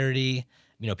new charity.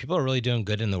 People are really doing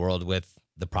good in the world with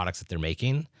the products that they're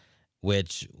making,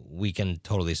 which we can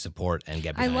totally support and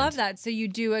get behind. I love that. So you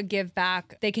do a give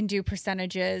back. They can do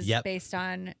percentages based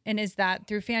on, and is that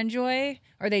through FanJoy,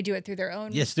 or they do it through their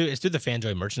own? Yes, it's through the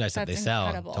FanJoy merchandise that they sell.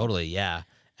 Incredible. Totally, yeah.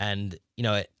 And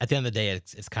at the end of the day,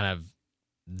 it's kind of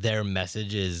their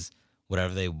message is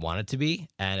whatever they want it to be,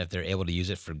 and if they're able to use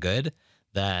it for good,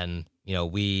 then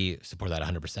we support that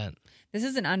 100%. This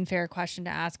is an unfair question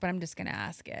to ask, but I'm just going to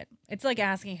ask it. It's like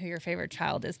asking who your favorite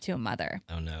child is to a mother.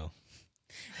 Oh no.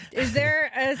 Is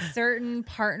there a certain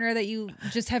partner that you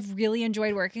just have really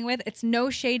enjoyed working with? It's no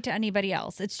shade to anybody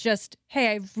else. It's just,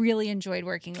 hey, I've really enjoyed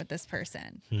working with this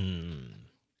person.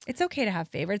 It's okay to have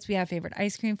favorites. We have favorite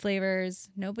ice cream flavors.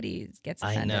 Nobody gets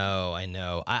offended. I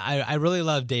know. I really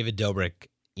love David Dobrik.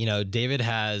 David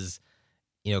has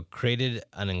created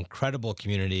an incredible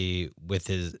community with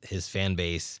his fan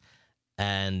base,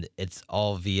 and it's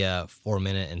all via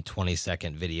 4-minute and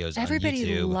 20-second videos on YouTube.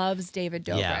 Everybody loves David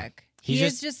Dobrik. Yeah.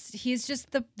 He's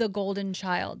just the golden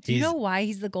child. Do you know why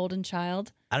he's the golden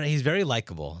child? I don't know. He's very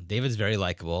likable. David's very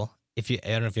likable. I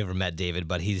don't know if you ever met David,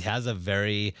 but he has a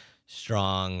very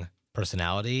strong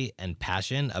personality and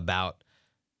passion about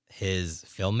his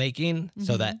filmmaking,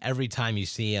 so that every time you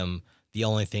see him, the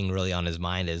only thing really on his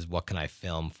mind is what can I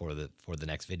film for the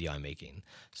next video I'm making.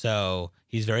 So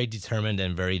he's very determined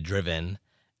and very driven,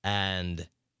 and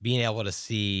being able to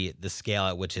see the scale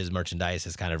at which his merchandise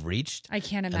has kind of reached, I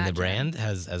can't imagine. And the brand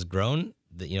has grown.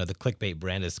 The clickbait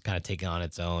brand has kind of taken on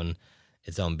its own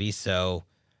beast. So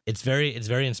it's very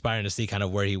inspiring to see kind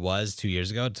of where he was 2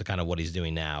 years ago to kind of what he's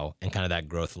doing now, and kind of that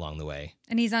growth along the way.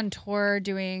 And he's on tour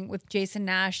doing with Jason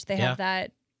Nash. They have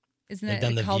that. Isn't They've it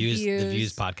done the called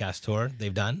Views podcast tour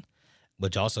they've done,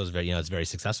 which also is very, it's very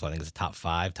successful. I think it's a top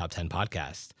 5, top 10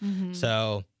 podcast.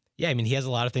 So yeah, I mean, he has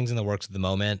a lot of things in the works at the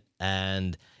moment,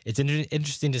 and it's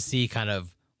interesting to see kind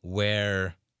of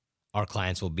where our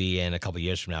clients will be in a couple of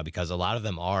years from now, because a lot of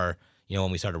them are,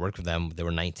 when we started working with them, they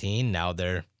were 19. Now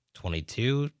they're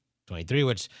 22, 23,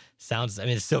 which sounds,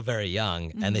 it's still very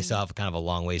young, and they still have kind of a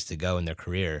long ways to go in their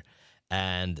career.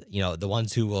 And, the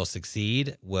ones who will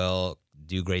succeed will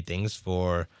do great things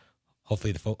for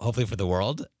hopefully for the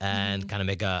world, and kind of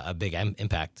make a big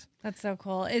impact. That's so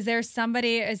cool. Is there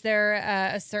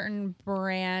a certain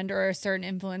brand or a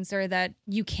certain influencer that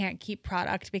you can't keep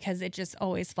product because it just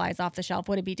always flies off the shelf?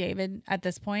 Would it be David at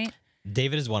this point?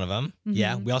 David is one of them.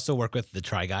 Yeah. We also work with the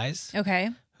Try Guys.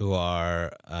 Okay. Who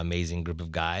are an amazing group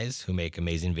of guys who make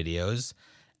amazing videos.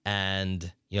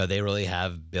 And, they really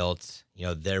have built,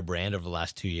 their brand over the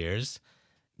last 2 years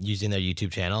using their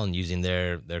YouTube channel and using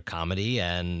their comedy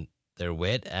and their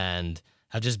wit, and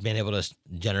have just been able to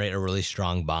generate a really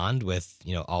strong bond with,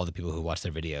 all the people who watch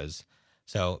their videos.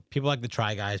 So people like the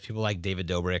Try Guys, people like David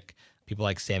Dobrik, people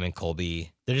like Sam and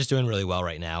Colby, they're just doing really well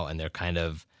right now, and they're kind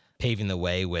of paving the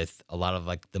way with a lot of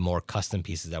like the more custom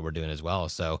pieces that we're doing as well.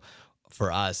 So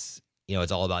for us,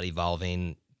 it's all about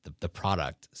evolving the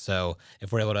product. So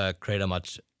if we're able to create a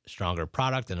much stronger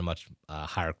product and a much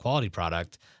higher quality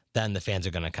product, then the fans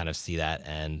are going to kind of see that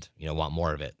and, want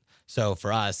more of it. So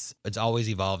for us, it's always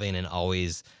evolving and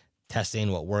always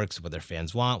testing what works, what their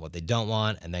fans want, what they don't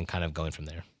want, and then kind of going from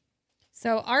there.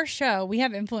 So our show, we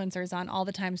have influencers on all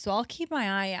the time. So I'll keep my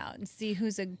eye out and see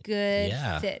who's a good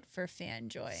fit for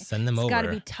FanJoy. Send them over. It's got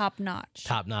to be top notch.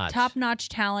 Top notch. Top notch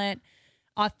talent,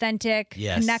 authentic,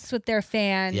 connects with their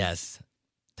fans. Yes.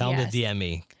 Tell them to DM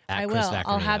me. I will.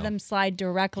 I'll have them slide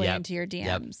directly into your DMs.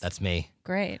 Yep, that's me.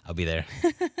 Great. I'll be there.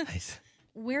 Nice.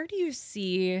 Where do you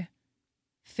see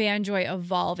FanJoy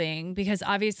evolving? Because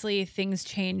obviously things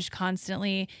change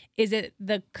constantly. Is it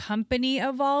the company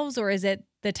evolves, or is it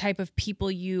the type of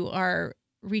people you are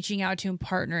reaching out to and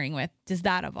partnering with? Does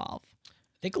that evolve?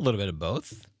 I think a little bit of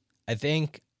both. I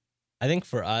think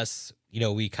for us,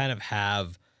 we kind of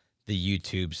have the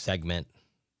YouTube segment,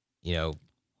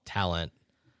 talent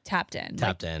tapped in.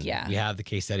 Yeah. We have the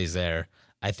case studies there.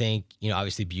 I think,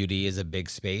 obviously beauty is a big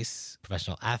space.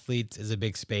 Professional athletes is a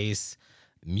big space.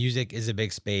 Music is a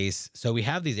big space. So we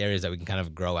have these areas that we can kind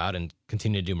of grow out and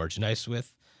continue to do merchandise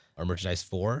with or merchandise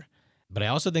for. But I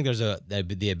also think there's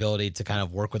the ability to kind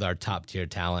of work with our top tier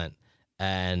talent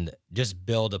and just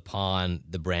build upon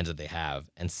the brands that they have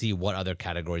and see what other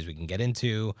categories we can get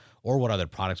into or what other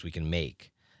products we can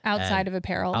make. Outside of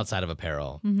apparel.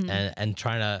 Mm-hmm. And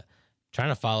trying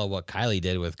to follow what Kylie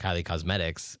did with Kylie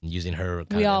Cosmetics, using her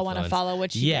kind we of all want to follow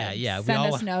what she did. Yeah.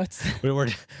 Send us notes. we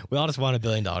all just want $1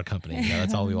 billion company.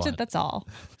 That's all we want. That's all.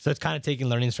 So it's kind of taking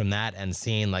learnings from that and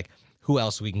seeing like who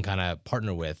else we can kind of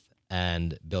partner with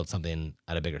and build something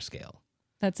at a bigger scale.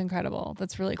 That's incredible.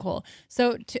 That's really cool.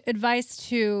 So advice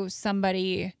to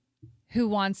somebody who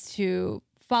wants to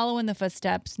follow in the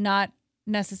footsteps, not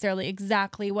necessarily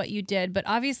exactly what you did, but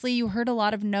obviously you heard a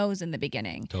lot of no's in the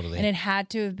beginning. Totally. And it had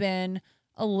to have been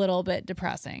a little bit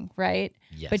depressing, right?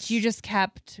 Yes. But you just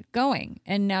kept going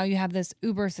and now you have this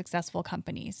uber successful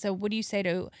company. So what do you say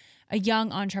to a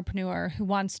young entrepreneur who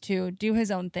wants to do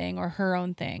his own thing or her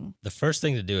own thing? The first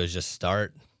thing to do is just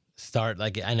start.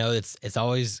 Like, I know it's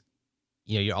always,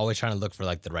 you're always trying to look for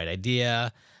like the right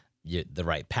idea, the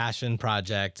right passion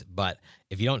project. But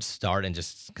if you don't start and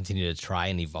just continue to try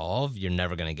and evolve, you're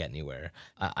never going to get anywhere.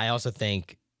 I also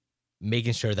think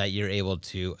making sure that you're able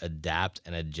to adapt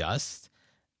and adjust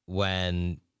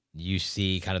when you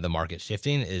see kind of the market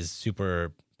shifting is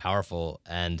super powerful.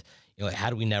 And,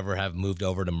 had we never have moved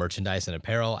over to merchandise and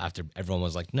apparel after everyone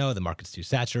was like, no, the market's too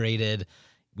saturated,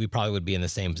 we probably would be in the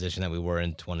same position that we were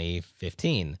in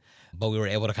 2015. But we were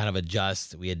able to kind of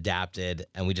adjust, we adapted,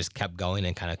 and we just kept going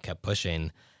and kind of kept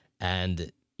pushing.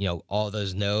 And, all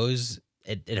those no's,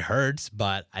 it hurts,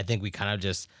 but I think we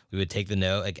would take the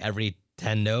no, like every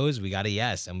 10 no's, we got a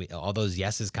yes. And all those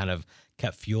yeses kind of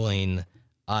kept fueling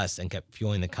us and kept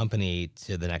fueling the company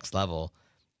to the next level.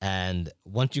 And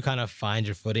once you kind of find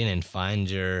your footing and find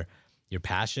your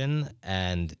passion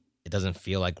and it doesn't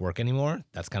feel like work anymore,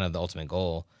 that's kind of the ultimate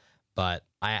goal. But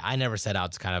I never set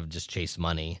out to kind of just chase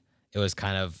money. It was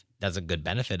kind of, that's a good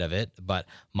benefit of it. But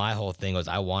my whole thing was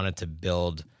I wanted to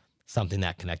build something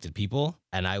that connected people,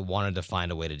 and I wanted to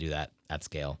find a way to do that at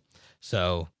scale.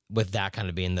 So with that kind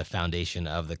of being the foundation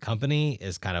of the company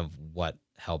is kind of what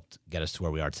helped get us to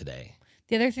where we are today.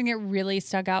 The other thing that really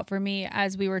stuck out for me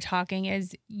as we were talking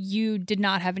is you did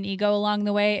not have an ego along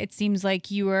the way. It seems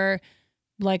like you were,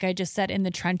 like I just said, in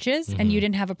the trenches, mm-hmm. and you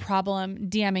didn't have a problem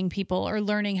DMing people or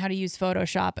learning how to use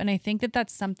Photoshop. And I think that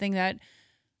that's something that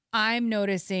I'm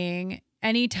noticing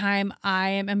anytime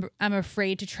I'm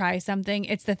afraid to try something,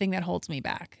 it's the thing that holds me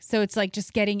back. So it's like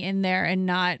just getting in there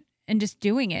and just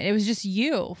doing it. It was just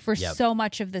you for so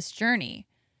much of this journey.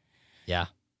 Yeah.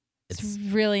 It's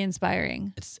really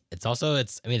inspiring. It's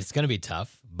going to be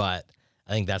tough, but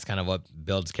I think that's kind of what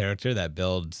builds character, that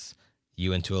builds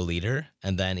you into a leader.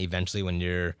 And then eventually when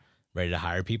you're ready to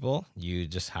hire people, you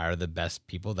just hire the best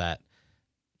people that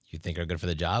you think are good for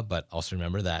the job, but also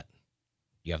remember that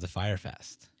you have to fire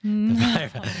fast. Never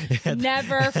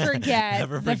forget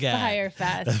the fire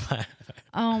fest.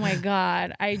 Oh my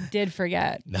God. I did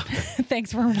forget. No.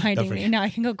 Thanks for reminding me. Now I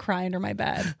can go cry under my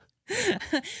bed.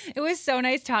 It was so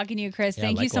nice talking to you, Chris. Yeah,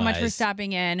 Thank you so much for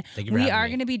stopping in. We are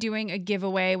going to be doing a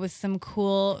giveaway with some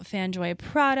cool FanJoy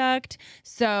product.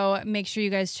 So make sure you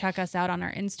guys check us out on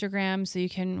our Instagram so you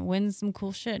can win some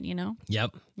cool shit,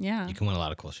 Yep. Yeah. You can win a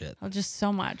lot of cool shit. Oh, just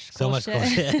so much. Cool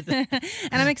shit. And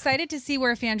I'm excited to see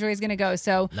where FanJoy is going to go.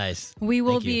 So nice. We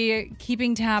will be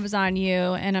keeping tabs on you,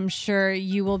 and I'm sure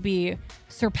you will be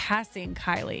surpassing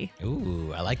Kylie.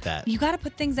 Ooh, I like that. You got to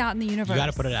put things out in the universe. You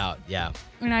got to put it out. Yeah.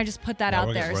 And I just put that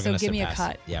out there. So give me a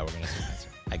cut. Yeah, we're going to surpass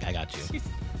her. I got you.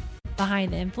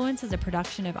 Behind the Influence is a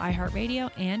production of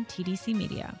iHeartRadio and TDC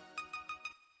Media.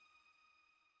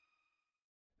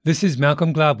 This is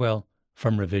Malcolm Gladwell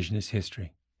from Revisionist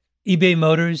History. eBay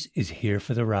Motors is here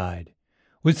for the ride.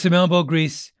 With some elbow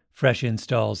grease, fresh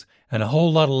installs, and a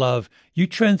whole lot of love, you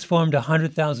transformed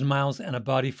 100,000 miles and a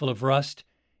body full of rust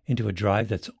into a drive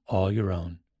that's all your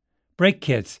own. Brake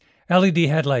kits, LED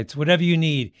headlights, whatever you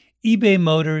need, eBay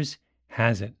Motors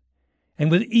has it.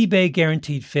 And with eBay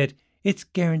Guaranteed Fit, it's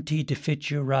guaranteed to fit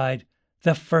your ride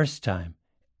the first time,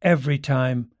 every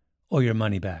time, or your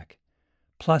money back.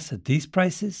 Plus, at these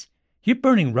prices, you're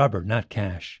burning rubber, not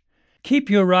cash. Keep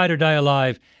your ride or die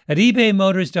alive at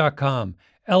ebaymotors.com.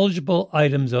 Eligible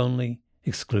items only.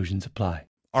 Exclusions apply.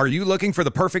 Are you looking for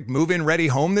the perfect move-in ready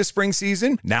home this spring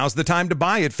season? Now's the time to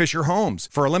buy at Fisher Homes.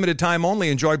 For a limited time only,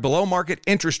 enjoy below-market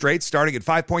interest rates starting at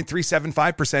 5.375%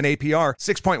 APR,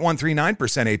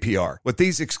 6.139% APR. With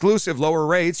these exclusive lower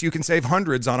rates, you can save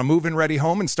hundreds on a move-in ready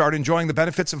home and start enjoying the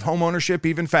benefits of home ownership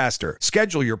even faster.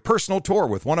 Schedule your personal tour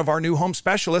with one of our new home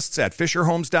specialists at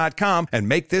FisherHomes.com and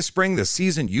make this spring the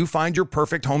season you find your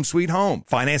perfect home sweet home.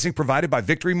 Financing provided by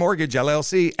Victory Mortgage,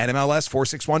 LLC, NMLS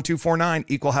 461249,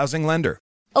 Equal Housing Lender.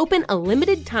 Open a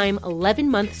limited-time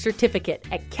 11-month certificate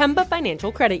at Kemba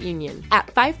Financial Credit Union. At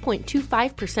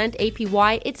 5.25%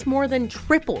 APY, it's more than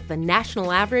triple the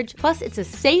national average, plus it's a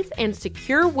safe and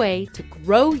secure way to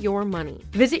grow your money.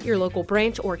 Visit your local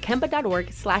branch or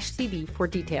kemba.org/cb for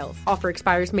details. Offer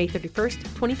expires May 31st,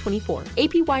 2024.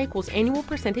 APY equals annual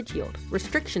percentage yield.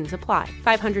 Restrictions apply.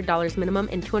 $500 minimum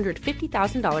and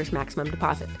 $250,000 maximum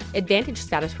deposit. Advantage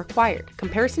status required.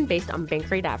 Comparison based on bank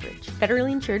rate average.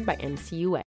 Federally insured by NCUA.